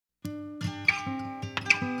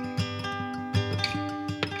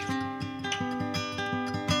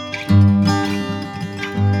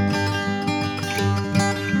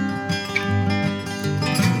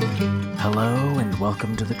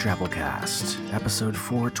welcome to the Drabblecast, episode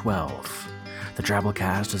 412. The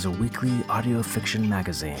Drabblecast is a weekly audio fiction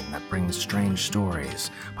magazine that brings strange stories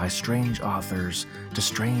by strange authors to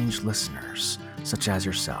strange listeners, such as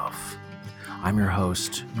yourself. I'm your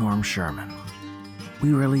host, Norm Sherman.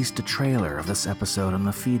 We released a trailer of this episode on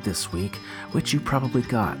the feed this week, which you probably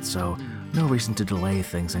got, so no reason to delay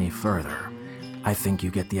things any further. I think you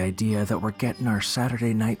get the idea that we're getting our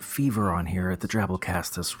Saturday night fever on here at the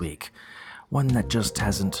Drabblecast this week. One that just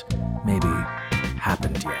hasn't, maybe,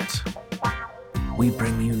 happened yet. We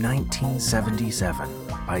bring you 1977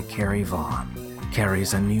 by Carrie Vaughn.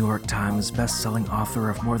 Carrie's a New York Times best-selling author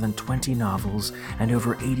of more than 20 novels and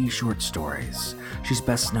over 80 short stories. She's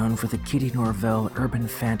best known for the Kitty Norvell urban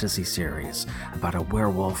fantasy series about a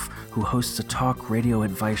werewolf who hosts a talk radio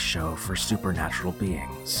advice show for supernatural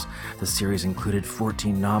beings. The series included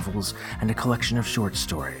 14 novels and a collection of short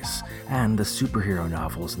stories, and the superhero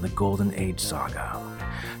novels in the Golden Age saga.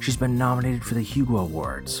 She's been nominated for the Hugo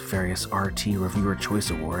Awards, various RT Reviewer Choice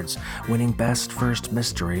Awards, winning Best First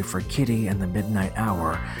Mystery for Kitty and the Midnight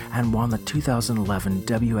Hour, and won the 2011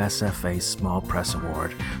 WSFA Small Press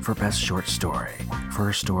Award for Best Short Story for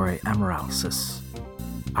her story Amoralsis.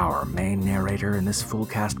 Our main narrator in this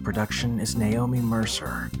full-cast production is Naomi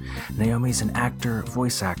Mercer. Naomi's an actor,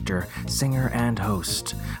 voice actor, singer, and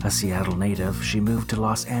host. A Seattle native, she moved to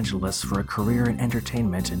Los Angeles for a career in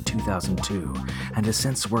entertainment in 2002, and has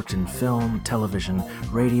since worked in film, television,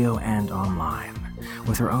 radio, and online.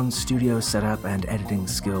 With her own studio setup and editing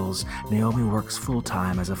skills, Naomi works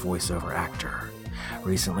full-time as a voiceover actor.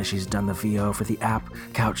 Recently, she's done the VO for the app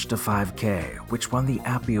Couch to 5K, which won the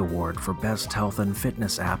Appy Award for Best Health and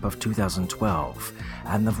Fitness App of 2012,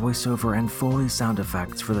 and the voiceover and Foley sound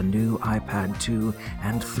effects for the new iPad 2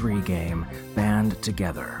 and 3 game, Band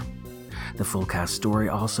Together. The full cast story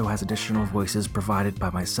also has additional voices provided by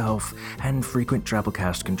myself and frequent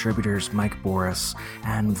Drabblecast contributors Mike Boris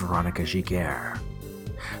and Veronica Giguère.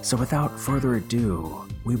 So without further ado,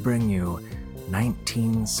 we bring you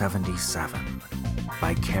 1977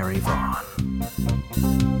 by Carrie Vaughn.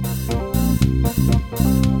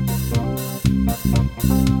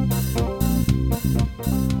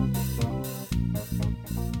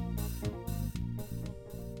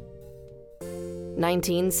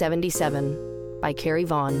 "1977" by Carrie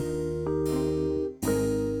Vaughn.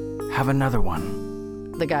 Have another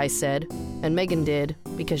one, the guy said, and Megan did,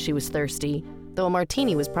 because she was thirsty, though a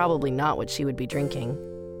martini was probably not what she would be drinking.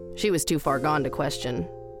 She was too far gone to question.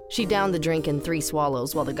 She downed the drink in 3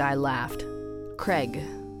 swallows while the guy laughed. Craig,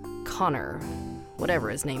 Connor, whatever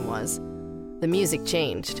his name was. The music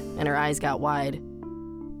changed, and her eyes got wide.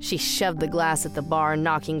 She shoved the glass at the bar,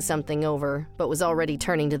 knocking something over, but was already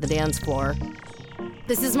turning to the dance floor.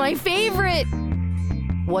 "This is my favorite!"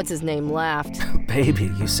 What's-his-name laughed.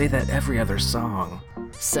 Baby, you say that every other song.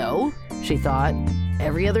 So, she thought,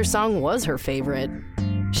 every other song was her favorite.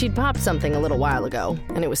 She'd popped something a little while ago,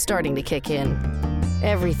 and it was starting to kick in.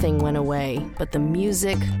 Everything went away, but the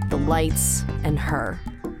music, the lights, and her.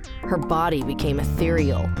 Her body became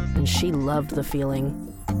ethereal, and she loved the feeling.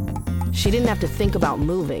 She didn't have to think about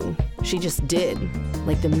moving. She just did,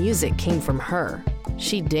 like the music came from her.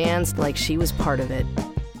 She danced like she was part of it.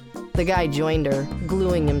 The guy joined her,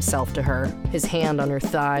 gluing himself to her, his hand on her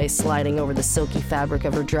thigh, sliding over the silky fabric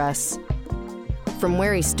of her dress. From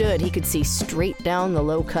where he stood, he could see straight down the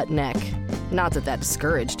low-cut neck. Not that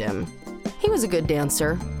discouraged him. He was a good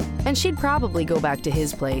dancer, and she'd probably go back to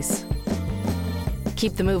his place.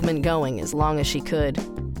 Keep the movement going as long as she could.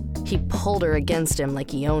 He pulled her against him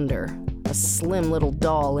like he owned her, a slim little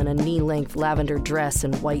doll in a knee-length lavender dress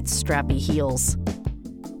and white strappy heels.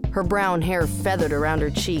 Her brown hair feathered around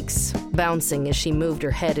her cheeks, bouncing as she moved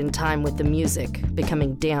her head in time with the music,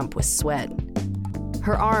 becoming damp with sweat.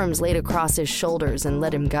 Her arms laid across his shoulders and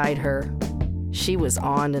let him guide her. She was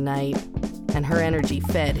on tonight, and her energy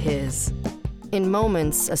fed his. In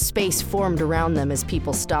moments, a space formed around them as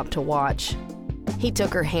people stopped to watch. He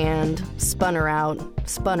took her hand, spun her out,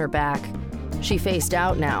 spun her back. She faced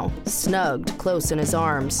out now, snugged close in his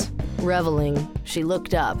arms. Reveling, she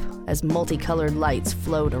looked up as multicolored lights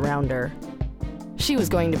flowed around her. She was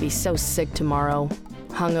going to be so sick tomorrow,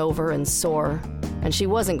 hungover and sore, and she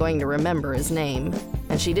wasn't going to remember his name,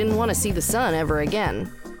 and she didn't want to see the sun ever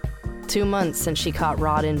again. 2 months since she caught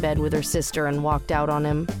Rod in bed with her sister and walked out on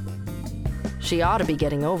him. She ought to be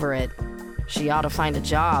getting over it. She ought to find a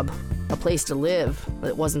job, a place to live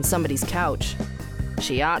that wasn't somebody's couch.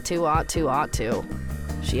 She ought to.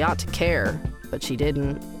 She ought to care, but she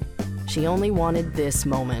didn't. She only wanted this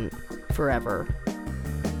moment, forever.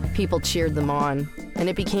 People cheered them on, and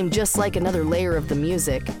it became just like another layer of the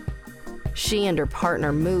music. She and her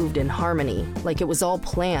partner moved in harmony, like it was all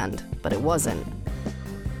planned, but it wasn't.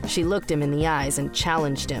 She looked him in the eyes and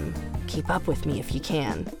challenged him, "Keep up with me if you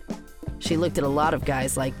can." She looked at a lot of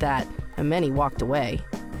guys like that, and many walked away.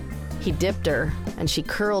 He dipped her, and she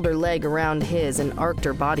curled her leg around his and arced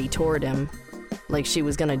her body toward him, like she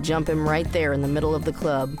was gonna jump him right there in the middle of the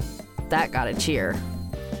club. That got a cheer.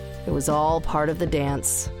 It was all part of the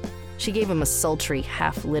dance. She gave him a sultry,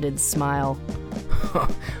 half-lidded smile.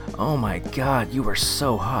 Oh my God, you were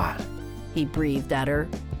so hot. He breathed at her.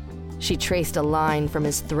 She traced a line from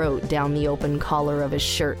his throat down the open collar of his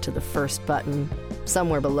shirt to the first button,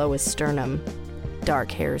 somewhere below his sternum.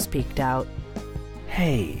 Dark hairs peeked out.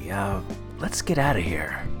 Hey, let's get out of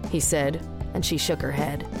here, he said, and she shook her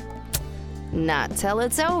head. Not till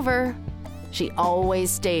it's over. She always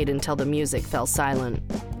stayed until the music fell silent.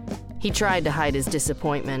 He tried to hide his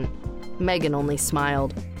disappointment. Megan only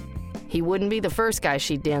smiled. He wouldn't be the first guy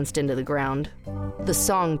she danced into the ground. The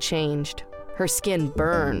song changed. Her skin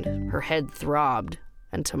burned, her head throbbed,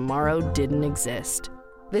 and tomorrow didn't exist.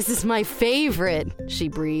 "This is my favorite," she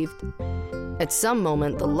breathed. At some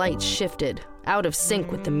moment, the lights shifted, out of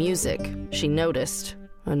sync with the music, she noticed,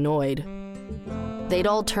 annoyed. They'd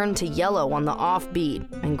all turned to yellow on the offbeat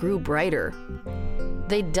and grew brighter.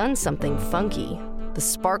 They'd done something funky. The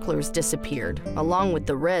sparklers disappeared, along with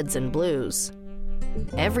the reds and blues.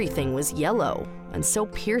 Everything was yellow and so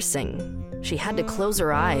piercing. She had to close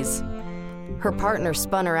her eyes. Her partner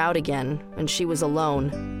spun her out again, and she was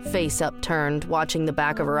alone, face upturned, watching the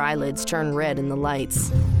back of her eyelids turn red in the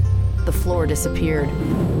lights. The floor disappeared.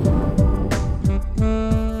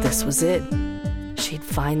 This was it. She'd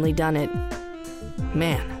finally done it.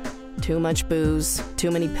 Man, too much booze,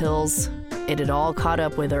 too many pills. It had all caught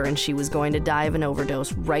up with her, and she was going to die of an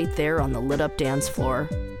overdose right there on the lit-up dance floor.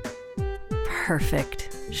 Perfect,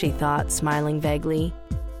 she thought, smiling vaguely.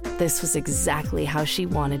 This was exactly how she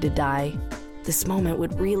wanted to die. This moment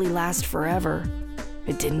would really last forever.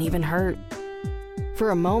 It didn't even hurt.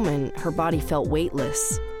 For a moment, her body felt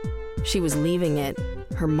weightless. She was leaving it.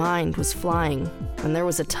 Her mind was flying, and there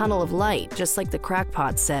was a tunnel of light, just like the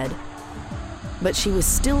crackpot said. But she was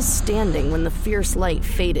still standing when the fierce light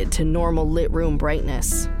faded to normal lit room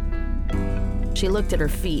brightness. She looked at her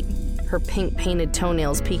feet, her pink painted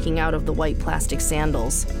toenails peeking out of the white plastic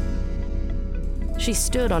sandals. She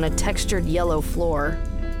stood on a textured yellow floor,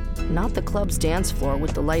 not the club's dance floor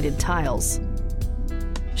with the lighted tiles.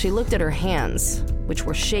 She looked at her hands, which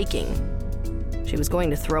were shaking. She was going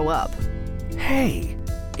to throw up. Hey,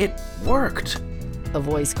 it worked, a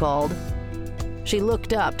voice called. She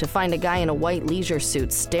looked up to find a guy in a white leisure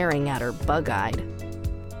suit staring at her, bug-eyed.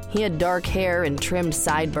 He had dark hair and trimmed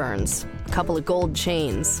sideburns, a couple of gold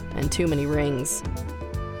chains, and too many rings.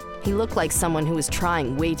 He looked like someone who was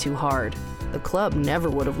trying way too hard. The club never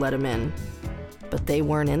would have let him in. But they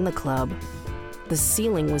weren't in the club. The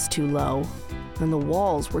ceiling was too low, and the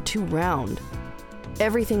walls were too round.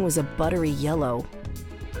 Everything was a buttery yellow.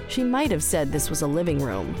 She might have said this was a living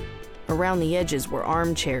room. Around the edges were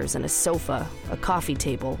armchairs and a sofa, a coffee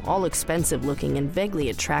table, all expensive looking and vaguely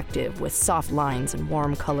attractive with soft lines and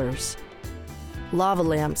warm colors. Lava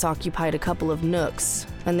lamps occupied a couple of nooks,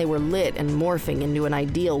 and they were lit and morphing into an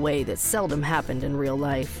ideal way that seldom happened in real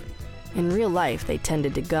life. In real life, they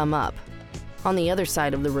tended to gum up. On the other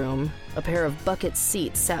side of the room, a pair of bucket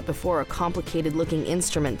seats sat before a complicated-looking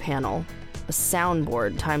instrument panel, a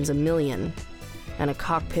soundboard times a million, and a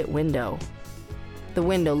cockpit window. The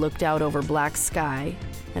window looked out over black sky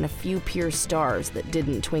and a few pure stars that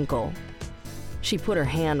didn't twinkle. She put her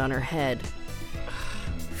hand on her head.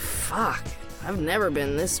 Fuck, I've never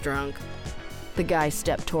been this drunk. The guy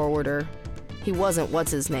stepped toward her. He wasn't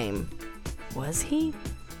what's-his-name. Was he?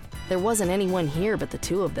 There wasn't anyone here but the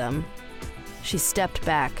two of them. She stepped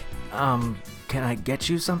back. Can I get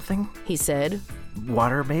you something? He said.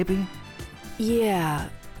 Water, maybe? Yeah,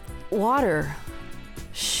 water.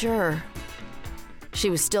 Sure. She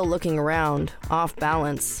was still looking around, off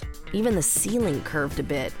balance. Even the ceiling curved a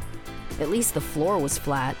bit. At least the floor was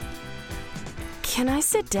flat. Can I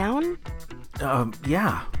sit down?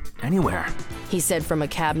 Yeah, anywhere, he said from a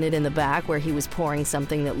cabinet in the back where he was pouring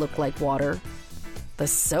something that looked like water. The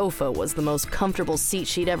sofa was the most comfortable seat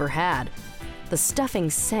she'd ever had. The stuffing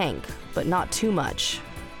sank, but not too much.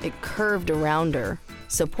 It curved around her,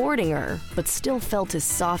 supporting her, but still felt as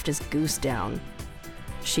soft as goose down.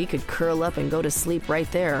 She could curl up and go to sleep right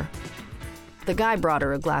there. The guy brought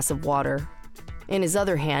her a glass of water. In his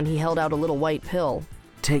other hand, he held out a little white pill.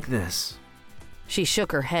 Take this. She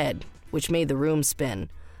shook her head, which made the room spin.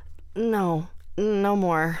 No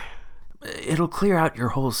more. It'll clear out your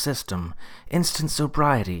whole system. Instant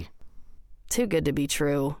sobriety. Too good to be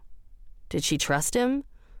true. Did she trust him?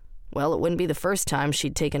 Well, it wouldn't be the first time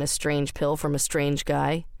she'd taken a strange pill from a strange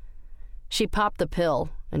guy. She popped the pill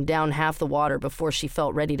and downed half the water before she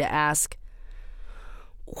felt ready to ask,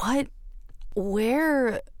 "What?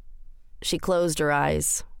 Where?" She closed her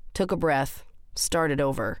eyes, took a breath, started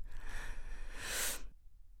over.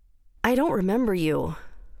 "I don't remember you."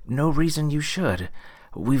 No reason you should.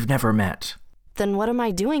 We've never met. "Then what am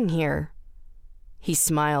I doing here?" He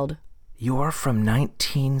smiled. You're from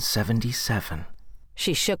 1977.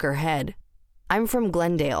 She shook her head. "I'm from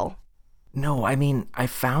Glendale." No, I mean, I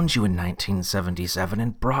found you in 1977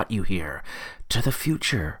 and brought you here. To the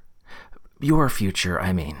future. Your future,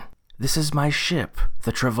 I mean. This is my ship,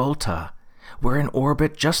 the Travolta. We're in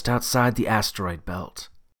orbit just outside the asteroid belt.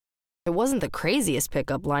 It wasn't the craziest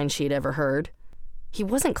pickup line she'd ever heard. He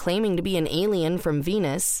wasn't claiming to be an alien from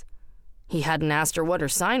Venus. He hadn't asked her what her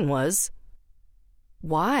sign was.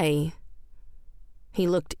 Why? He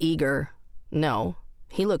looked eager. No,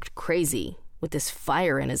 he looked crazy, with this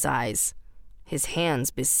fire in his eyes. His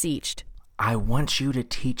hands beseeched. I want you to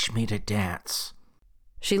teach me to dance.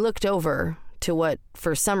 She looked over to what,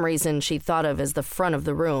 for some reason, she thought of as the front of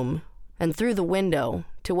the room, and through the window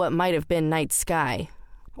to what might have been night sky,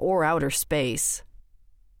 or outer space.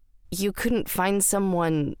 You couldn't find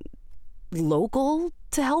someone local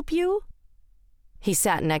to help you? He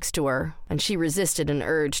sat next to her, and she resisted an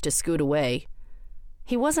urge to scoot away.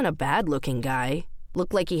 He wasn't a bad-looking guy.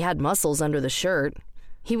 Looked like he had muscles under the shirt.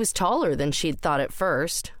 He was taller than she'd thought at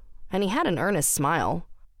first, and he had an earnest smile.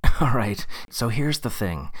 All right, so here's the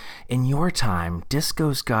thing. In your time,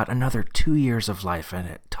 disco's got another 2 years of life in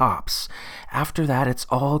it, tops. After that, it's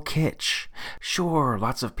all kitsch. Sure,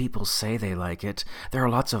 lots of people say they like it. There are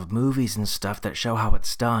lots of movies and stuff that show how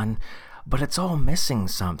it's done, but it's all missing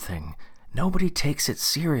something. Nobody takes it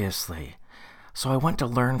seriously. So I want to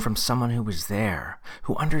learn from someone who was there,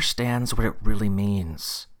 who understands what it really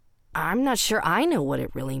means. I'm not sure I know what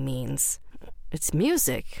it really means. It's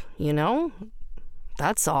music, you know?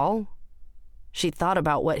 That's all. She thought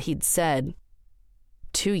about what he'd said.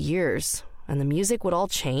 2 years, and the music would all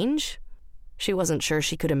change? She wasn't sure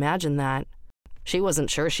she could imagine that. She wasn't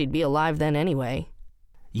sure she'd be alive then anyway.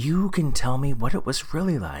 You can tell me what it was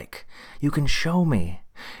really like. You can show me.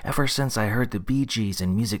 Ever since I heard the Bee Gees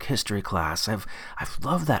in music history class, I've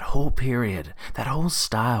loved that whole period, that whole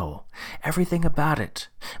style, everything about it.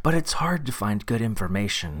 But it's hard to find good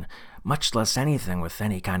information, much less anything with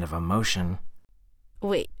any kind of emotion.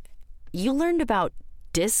 Wait, you learned about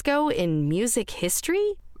disco in music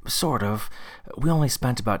history? Sort of. We only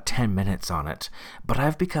spent about 10 minutes on it, but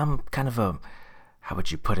I've become kind of a, how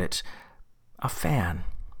would you put it, a fan.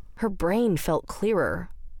 Her brain felt clearer,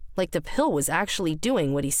 like the pill was actually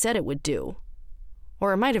doing what he said it would do.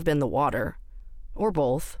 Or it might have been the water. Or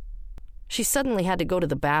both. She suddenly had to go to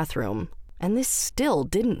the bathroom, and this still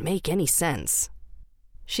didn't make any sense.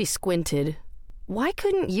 She squinted. Why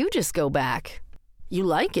couldn't you just go back? You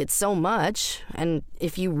like it so much, and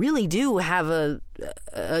if you really do have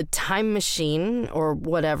a time machine or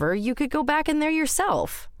whatever, you could go back in there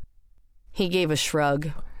yourself. He gave a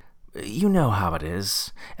shrug. You know how it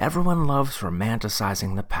is. Everyone loves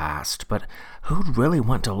romanticizing the past, but who'd really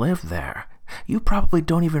want to live there? You probably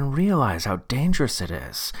don't even realize how dangerous it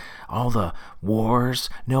is. All the wars,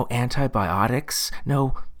 no antibiotics,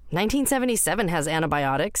 no... 1977 has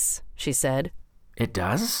antibiotics, she said. It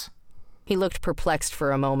does? He looked perplexed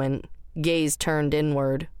for a moment, gaze turned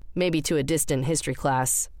inward, maybe to a distant history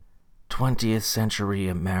class. 20th century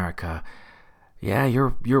America. Yeah,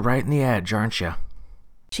 you're right in the edge, aren't you?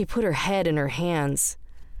 She put her head in her hands.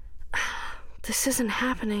 This isn't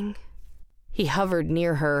happening. He hovered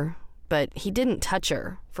near her, but he didn't touch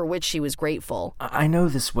her, for which she was grateful. I know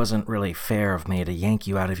this wasn't really fair of me to yank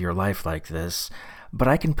you out of your life like this, but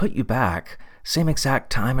I can put you back. Same exact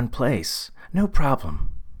time and place. No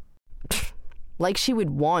problem. Like she would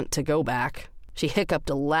want to go back. She hiccuped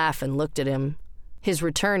a laugh and looked at him. His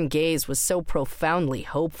return gaze was so profoundly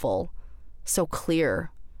hopeful, so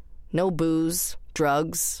clear. No booze,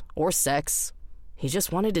 drugs, or sex. He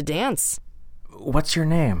just wanted to dance. What's your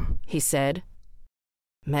name? He said.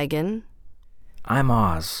 Megan. I'm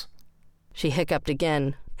Oz. She hiccuped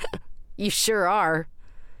again. You sure are.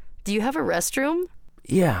 Do you have a restroom?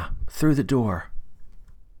 Yeah, through the door.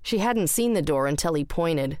 She hadn't seen the door until he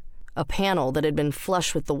pointed. A panel that had been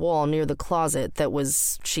flush with the wall near the closet that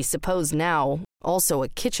was, she supposed now, also a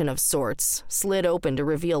kitchen of sorts, slid open to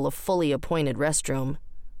reveal a fully appointed restroom.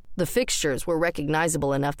 The fixtures were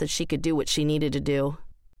recognizable enough that she could do what she needed to do.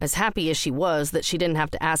 As happy as she was that she didn't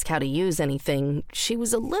have to ask how to use anything, she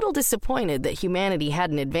was a little disappointed that humanity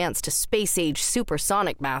hadn't advanced to space-age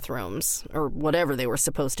supersonic bathrooms, or whatever they were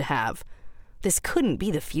supposed to have. This couldn't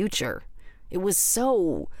be the future. It was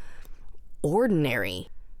so ordinary.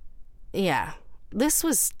 Yeah, this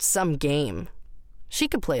was some game. She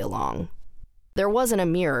could play along. There wasn't a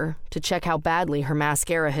mirror to check how badly her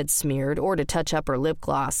mascara had smeared or to touch up her lip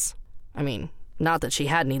gloss. I mean, not that she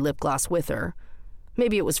had any lip gloss with her.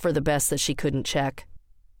 Maybe it was for the best that she couldn't check.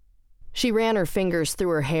 She ran her fingers through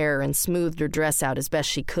her hair and smoothed her dress out as best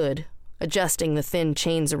she could, adjusting the thin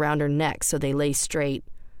chains around her neck so they lay straight.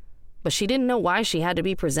 But she didn't know why she had to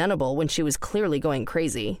be presentable when she was clearly going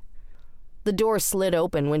crazy. The door slid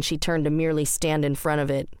open when she turned to merely stand in front of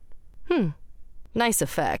it. Nice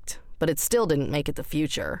effect, but it still didn't make it the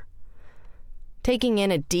future. Taking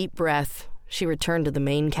in a deep breath, she returned to the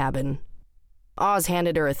main cabin. Oz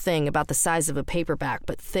handed her a thing about the size of a paperback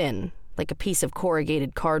but thin, like a piece of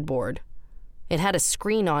corrugated cardboard. It had a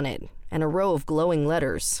screen on it and a row of glowing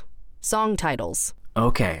letters. Song titles.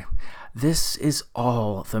 Okay, this is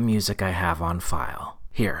all the music I have on file.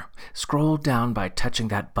 Here, scroll down by touching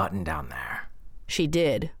that button down there. She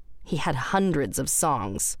did. He had hundreds of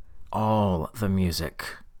songs. All the music,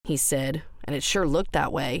 he said, and it sure looked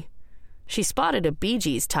that way. She spotted a Bee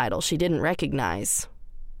Gees title she didn't recognize.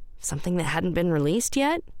 Something that hadn't been released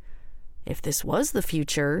yet? If this was the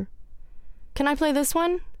future... Can I play this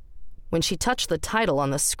one? When she touched the title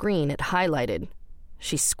on the screen, it highlighted.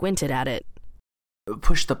 She squinted at it.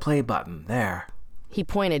 Push the play button, there. He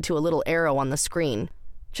pointed to a little arrow on the screen,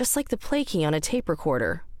 just like the play key on a tape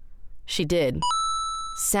recorder. She did.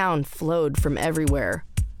 Sound flowed from everywhere.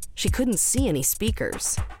 She couldn't see any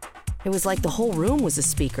speakers. It was like the whole room was a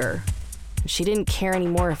speaker. She didn't care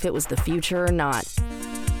anymore if it was the future or not.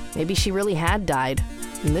 Maybe she really had died,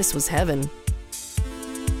 and this was heaven.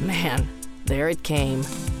 Man, there it came.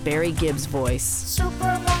 Barry Gibb's voice.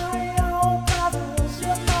 Super Mario Brothers,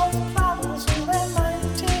 your most brothers in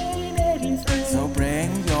 1983. So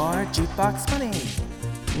bring your jukebox money.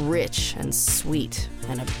 Rich and sweet,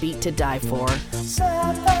 and a beat to die for.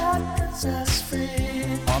 Set that princess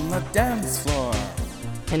free on the dance floor.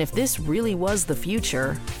 And if this really was the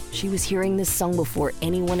future, she was hearing this song before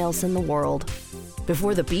anyone else in the world.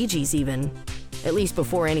 Before the Bee Gees even. At least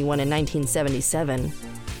before anyone in 1977.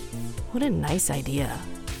 What a nice idea.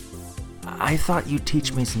 I thought you'd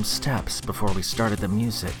teach me some steps before we started the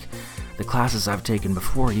music. The classes I've taken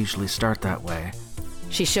before usually start that way.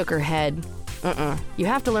 She shook her head. You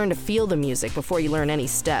have to learn to feel the music before you learn any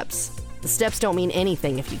steps. The steps don't mean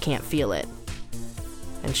anything if you can't feel it.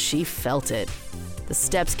 And she felt it. The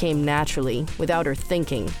steps came naturally, without her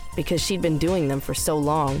thinking, because she'd been doing them for so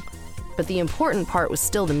long. But the important part was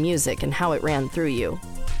still the music and how it ran through you.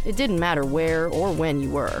 It didn't matter where or when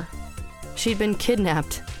you were. She'd been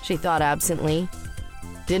kidnapped, she thought absently.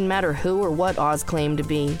 Didn't matter who or what Oz claimed to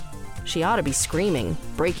be. She ought to be screaming,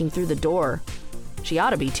 breaking through the door. She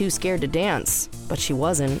ought to be too scared to dance, but she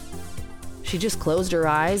wasn't. She just closed her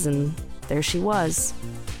eyes and there she was,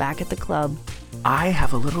 back at the club. I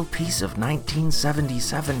have a little piece of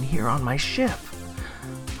 1977 here on my ship.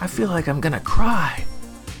 I feel like I'm gonna cry.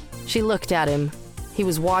 She looked at him. He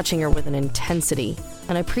was watching her with an intensity,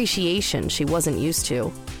 an appreciation she wasn't used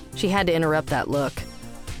to. She had to interrupt that look.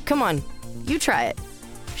 Come on, you try it.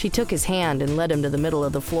 She took his hand and led him to the middle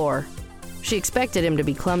of the floor. She expected him to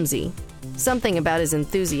be clumsy. Something about his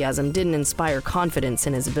enthusiasm didn't inspire confidence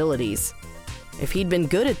in his abilities. If he'd been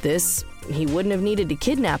good at this, he wouldn't have needed to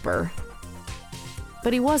kidnap her.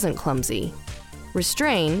 But he wasn't clumsy.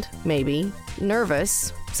 Restrained, maybe.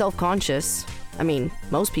 Nervous. Self-conscious. I mean,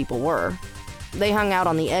 most people were. They hung out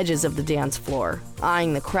on the edges of the dance floor,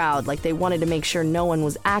 eyeing the crowd like they wanted to make sure no one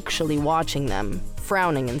was actually watching them,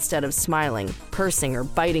 frowning instead of smiling, cursing or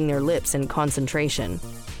biting their lips in concentration.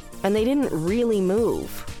 And they didn't really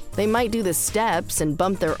move. They might do the steps and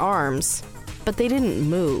bump their arms, but they didn't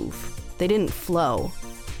move. They didn't flow.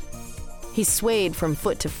 He swayed from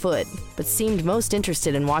foot to foot, but seemed most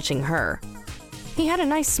interested in watching her. He had a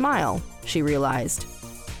nice smile, she realized,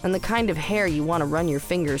 and the kind of hair you want to run your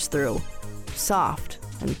fingers through. Soft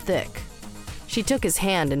and thick. She took his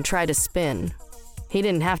hand and tried to spin. He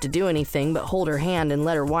didn't have to do anything but hold her hand and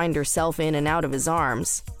let her wind herself in and out of his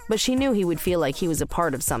arms, but she knew he would feel like he was a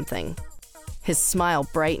part of something. His smile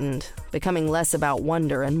brightened, becoming less about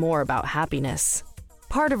wonder and more about happiness.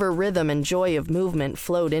 Part of her rhythm and joy of movement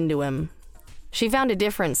flowed into him. She found a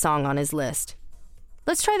different song on his list.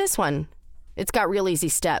 Let's try this one. It's got real easy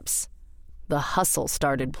steps. The Hustle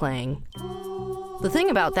started playing. The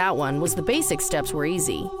thing about that one was the basic steps were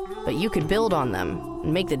easy, but you could build on them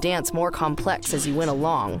and make the dance more complex as you went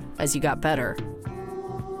along, as you got better.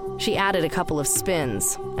 She added a couple of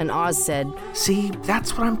spins, and Oz said, See,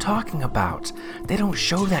 that's what I'm talking about. They don't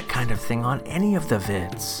show that kind of thing on any of the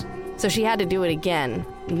vids. So she had to do it again,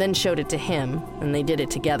 and then showed it to him, and they did it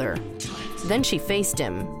together. Then she faced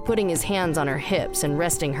him, putting his hands on her hips and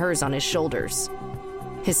resting hers on his shoulders.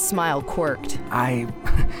 His smile quirked. I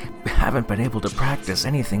haven't been able to practice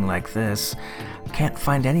anything like this. Can't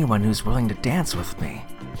find anyone who's willing to dance with me,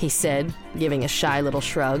 he said, giving a shy little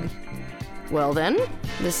shrug. Well then,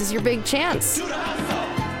 this is your big chance.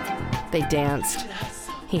 They danced.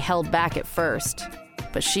 He held back at first,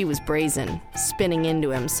 but she was brazen, spinning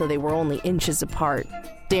into him so they were only inches apart,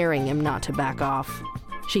 daring him not to back off.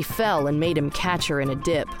 She fell and made him catch her in a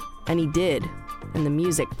dip, and he did, and the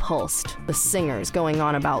music pulsed, the singers going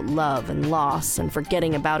on about love and loss and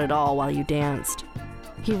forgetting about it all while you danced.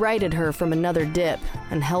 He righted her from another dip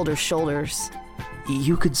and held her shoulders.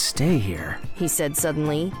 You could stay here, he said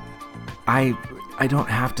suddenly. I don't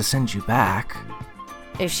have to send you back.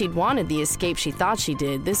 If she'd wanted the escape she thought she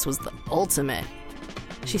did, this was the ultimate.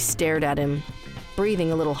 She stared at him,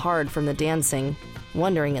 breathing a little hard from the dancing,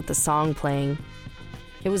 wondering at the song playing.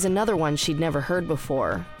 It was another one she'd never heard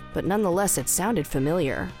before, but nonetheless it sounded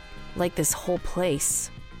familiar, like this whole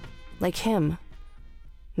place, like him.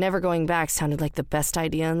 Never going back sounded like the best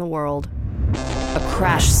idea in the world. A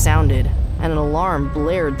crash sounded, and an alarm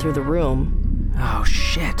blared through the room. Oh,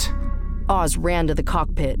 shit. Oz ran to the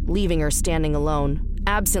cockpit, leaving her standing alone.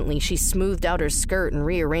 Absently, she smoothed out her skirt and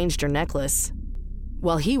rearranged her necklace.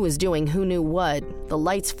 While he was doing who knew what, the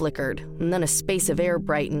lights flickered, and then a space of air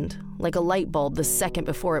brightened, like a light bulb the second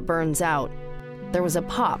before it burns out. There was a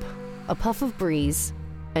pop, a puff of breeze,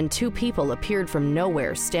 and two people appeared from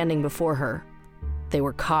nowhere standing before her. They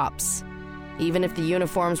were cops. Even if the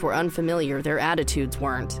uniforms were unfamiliar, their attitudes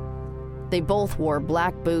weren't. They both wore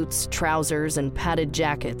black boots, trousers, and padded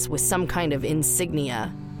jackets with some kind of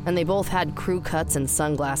insignia, and they both had crew cuts and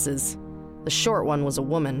sunglasses. The short one was a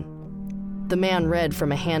woman. The man read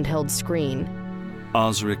from a handheld screen.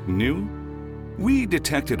 Osric New? We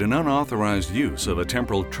detected an unauthorized use of a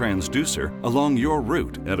temporal transducer along your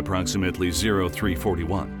route at approximately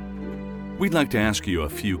 0341. We'd like to ask you a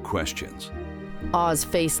few questions. Oz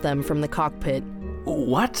faced them from the cockpit.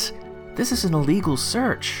 What? This is an illegal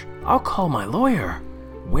search. I'll call my lawyer.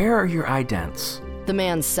 Where are your idents? The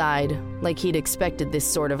man sighed, like he'd expected this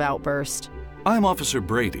sort of outburst. I'm Officer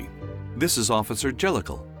Brady. This is Officer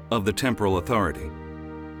Jellicle of the Temporal Authority.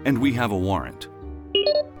 And we have a warrant.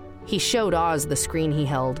 He showed Oz the screen he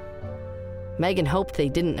held. Megan hoped they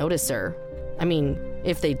didn't notice her. I mean,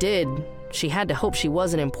 if they did, she had to hope she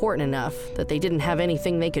wasn't important enough that they didn't have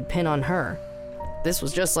anything they could pin on her. This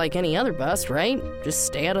was just like any other bust, right? Just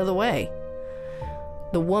stay out of the way.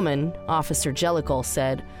 The woman, Officer Jellicle,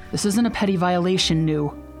 said, This isn't a petty violation,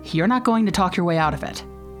 New. You're not going to talk your way out of it.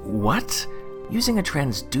 What? Using a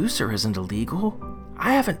transducer isn't illegal?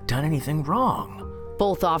 I haven't done anything wrong.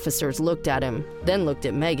 Both officers looked at him, then looked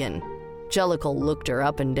at Megan. Jellicle looked her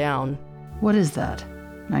up and down. What is that?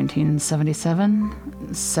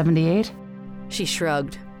 1977? 78? She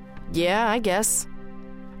shrugged. Yeah, I guess.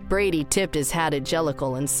 Brady tipped his hat at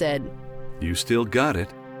Jellicle and said, You still got it.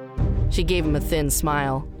 She gave him a thin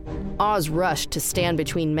smile. Oz rushed to stand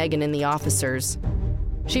between Megan and the officers.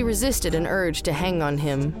 She resisted an urge to hang on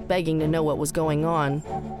him, begging to know what was going on.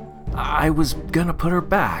 I was gonna put her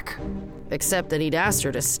back. Except that he'd asked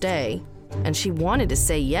her to stay, and she wanted to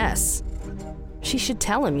say yes. She should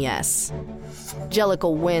tell him yes.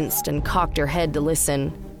 Jellicle winced and cocked her head to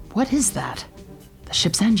listen. What is that? The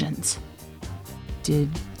ship's engines. Did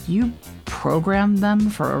you program them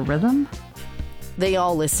for a rhythm? They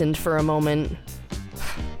all listened for a moment.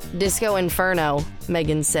 Disco Inferno,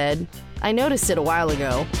 Megan said. I noticed it a while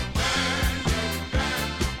ago.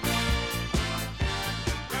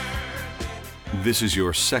 This is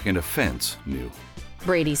your second offense, New.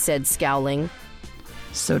 Brady said, scowling.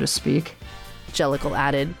 So to speak. Jellicle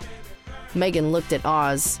added. Megan looked at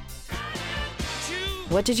Oz.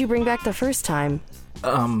 What did you bring back the first time?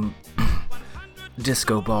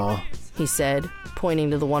 Disco ball, he said, pointing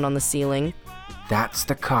to the one on the ceiling. That's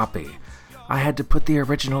the copy. I had to put the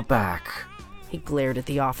original back. He glared at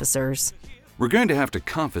the officers. We're going to have to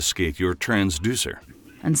confiscate your transducer.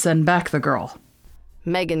 And send back the girl.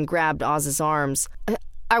 Megan grabbed Oz's arms.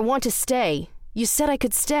 I want to stay. You said I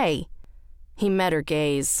could stay. He met her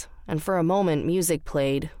gaze, and for a moment music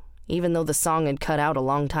played, even though the song had cut out a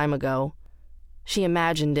long time ago. She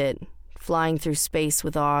imagined it, flying through space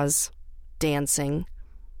with Oz, dancing.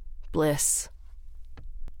 Bliss.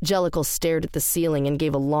 Jellicle stared at the ceiling and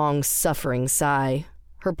gave a long, suffering sigh.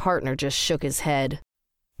 Her partner just shook his head.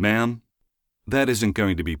 Ma'am, that isn't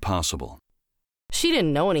going to be possible. She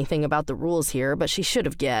didn't know anything about the rules here, but she should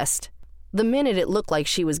have guessed. The minute it looked like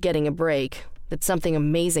she was getting a break, that something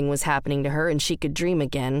amazing was happening to her and she could dream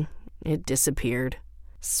again, it disappeared,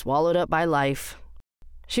 swallowed up by life.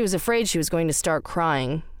 She was afraid she was going to start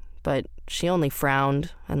crying, but she only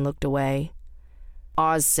frowned and looked away.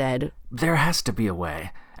 Oz said, "There has to be a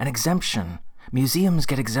way. An exemption. Museums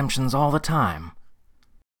get exemptions all the time."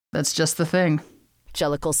 That's just the thing,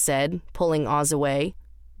 Jellicle said, pulling Oz away.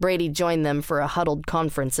 Brady joined them for a huddled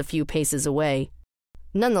conference a few paces away.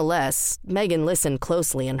 Nonetheless, Megan listened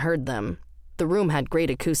closely and heard them. The room had great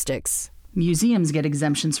acoustics. Museums get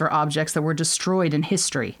exemptions for objects that were destroyed in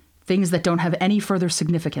history, things that don't have any further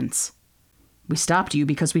significance. We stopped you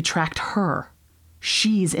because we tracked her.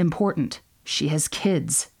 She's important. She has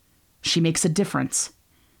kids. She makes a difference.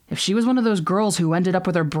 If she was one of those girls who ended up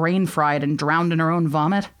with her brain fried and drowned in her own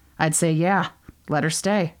vomit, I'd say, yeah, let her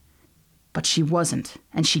stay. But she wasn't,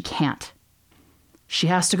 and she can't. She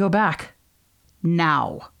has to go back.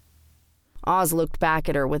 Now. Oz looked back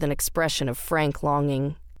at her with an expression of frank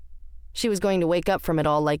longing. She was going to wake up from it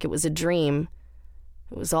all like it was a dream.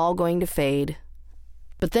 It was all going to fade.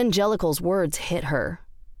 But then Jellicle's words hit her.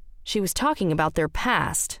 She was talking about their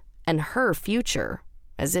past and her future,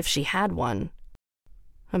 as if she had one.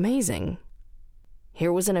 Amazing.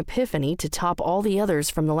 Here was an epiphany to top all the others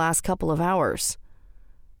from the last couple of hours.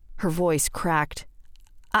 Her voice cracked.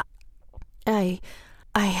 I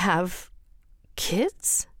have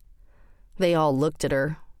kids? They all looked at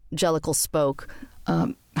her. Jellicle spoke.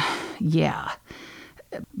 Yeah.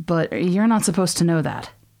 But you're not supposed to know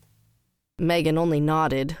that. Megan only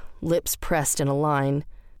nodded, lips pressed in a line.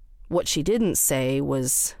 What she didn't say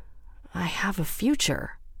was, I have a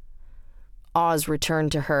future. Oz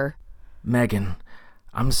returned to her. "Megan,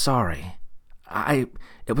 I'm sorry.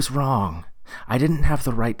 It was wrong. I didn't have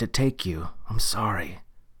the right to take you. I'm sorry.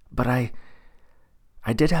 But I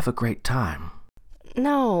did have a great time."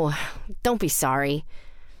 No, don't be sorry.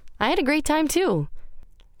 I had a great time too.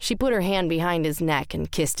 She put her hand behind his neck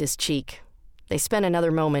and kissed his cheek. They spent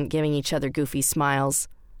another moment giving each other goofy smiles.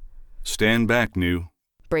 "Stand back, New,"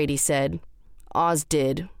 Brady said. Oz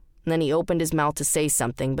did, and then he opened his mouth to say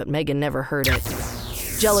something, but Megan never heard it.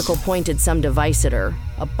 Jellicle pointed some device at her,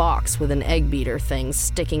 a box with an egg beater thing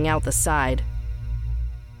sticking out the side.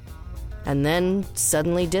 And then,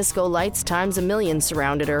 suddenly disco lights times a million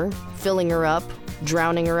surrounded her, filling her up,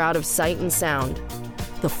 drowning her out of sight and sound.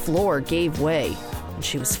 The floor gave way, and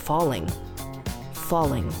she was falling.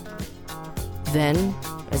 Falling. Then,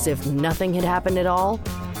 as if nothing had happened at all,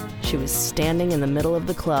 she was standing in the middle of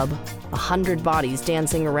the club, 100 bodies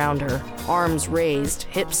dancing around her, arms raised,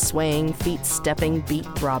 hips swaying, feet stepping, beat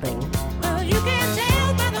throbbing. Well, you can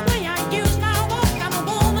tell by the way I use my walk. I'm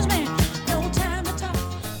a woman's man. No time to talk.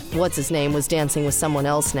 What's-his-name was dancing with someone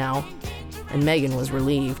else now, and Megan was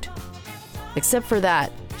relieved. Except for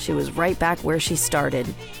that, she was right back where she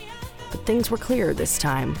started. But things were clearer this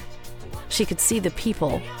time. She could see the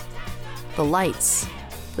people, the lights,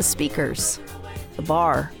 the speakers, the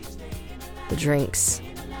bar, the drinks.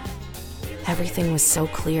 Everything was so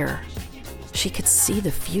clear. She could see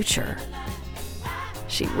the future.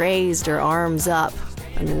 She raised her arms up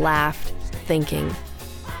and laughed, thinking,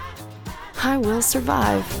 I will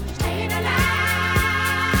survive. Staying alive.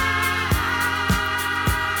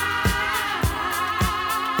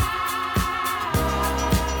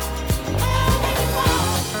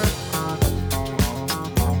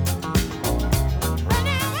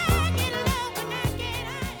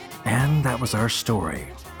 And that was our story.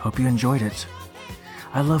 Hope you enjoyed it.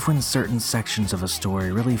 I love when certain sections of a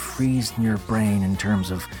story really freeze in your brain in terms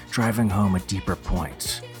of driving home a deeper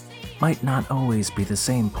point. Might not always be the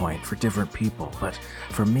same point for different people, but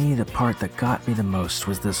for me, the part that got me the most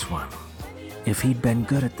was this one. If he'd been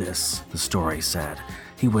good at this, the story said,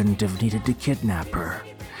 he wouldn't have needed to kidnap her.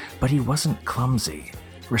 But he wasn't clumsy,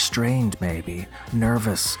 restrained maybe,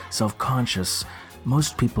 nervous, self-conscious.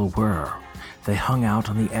 Most people were. They hung out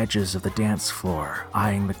on the edges of the dance floor,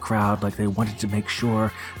 eyeing the crowd like they wanted to make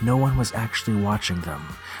sure no one was actually watching them,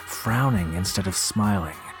 frowning instead of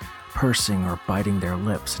smiling, pursing or biting their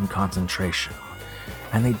lips in concentration.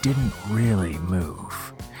 And they didn't really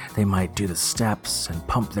move. They might do the steps and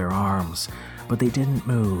pump their arms, but they didn't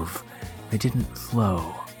move. They didn't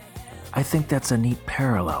flow. I think that's a neat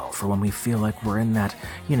parallel for when we feel like we're in that,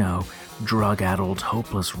 drug-addled,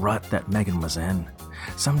 hopeless rut that Megan was in.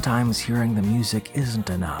 Sometimes hearing the music isn't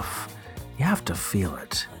enough. You have to feel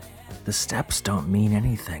it. The steps don't mean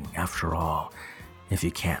anything, after all, if you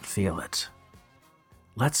can't feel it.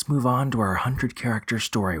 Let's move on to our 100-character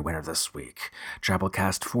story winner this week,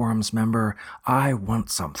 Drabblecast Forums member I Want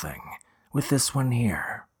Something, with this one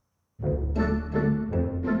here.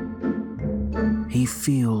 He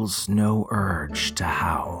feels no urge to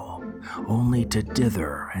howl. only to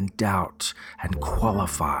dither and doubt and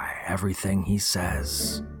qualify everything he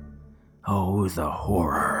says. Oh, the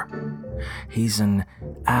horror. He's an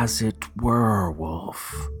as it were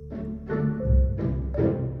wolf.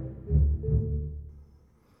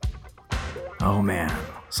 Oh man,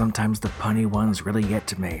 sometimes the punny ones really get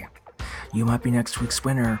to me. You might be next week's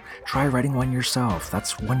winner. Try writing one yourself.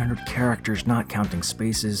 That's 100 characters, not counting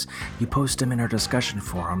spaces. You post them in our discussion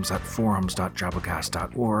forums at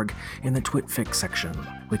forums.drabblecast.org in the TwitFic section.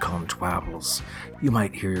 We call them twabbles. You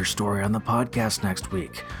might hear your story on the podcast next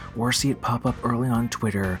week, or see it pop up early on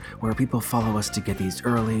Twitter, where people follow us to get these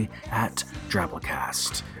early at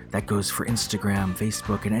Drabblecast. That goes for Instagram,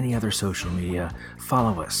 Facebook, and any other social media.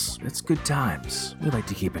 Follow us. It's good times. We like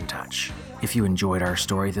to keep in touch. If you enjoyed our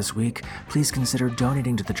story this week, please consider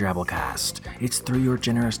donating to the Drabblecast. It's through your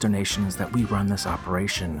generous donations that we run this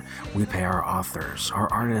operation. We pay our authors,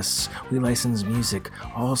 our artists, we license music.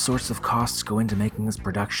 All sorts of costs go into making this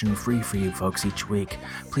production free for you folks each week.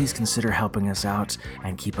 Please consider helping us out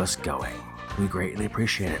and keep us going. We greatly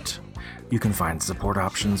appreciate it. You can find support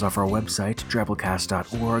options off our website,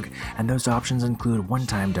 drabblecast.org, and those options include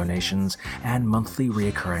one-time donations and monthly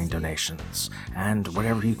recurring donations. And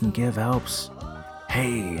whatever you can give helps.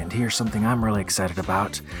 Hey, and here's something I'm really excited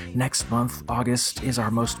about. Next month, August, is our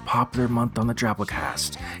most popular month on the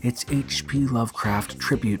Drabblecast. It's H.P. Lovecraft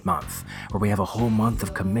Tribute Month, where we have a whole month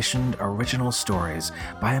of commissioned original stories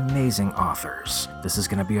by amazing authors. This is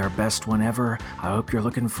going to be our best one ever. I hope you're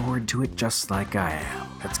looking forward to it just like I am.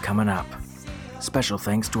 It's coming up. Special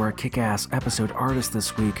thanks to our kick-ass episode artist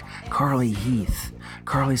this week, Carlie Heath.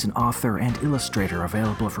 Carlie's an author and illustrator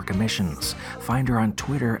available for commissions. Find her on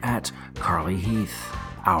Twitter at Carlie Heath.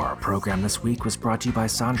 Our program this week was brought to you by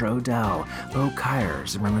Sandra Odell, Bo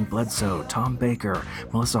Kyers, Raymond Bledsoe, Tom Baker,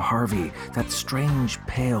 Melissa Harvey, that strange,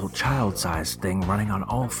 pale, child-sized thing running on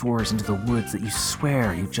all fours into the woods that you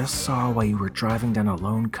swear you just saw while you were driving down a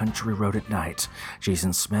lone country road at night,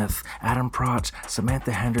 Jason Smith, Adam Pratt,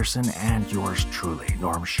 Samantha Henderson, and yours truly,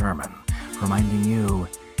 Norm Sherman, reminding you,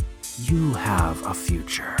 you have a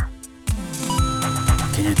future.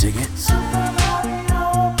 Can you dig it?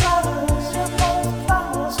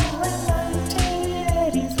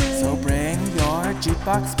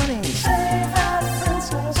 Jukebox money. Save that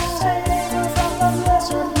princess, save her from the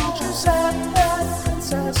lesser creature, set that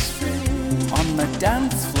princess free. On the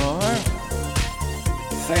dance floor,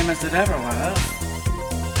 same as it ever was.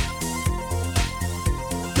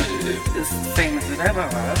 Same as it ever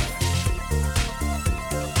was.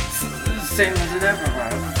 Same as it ever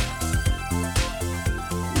was.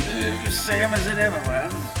 Same as it ever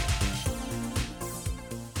was.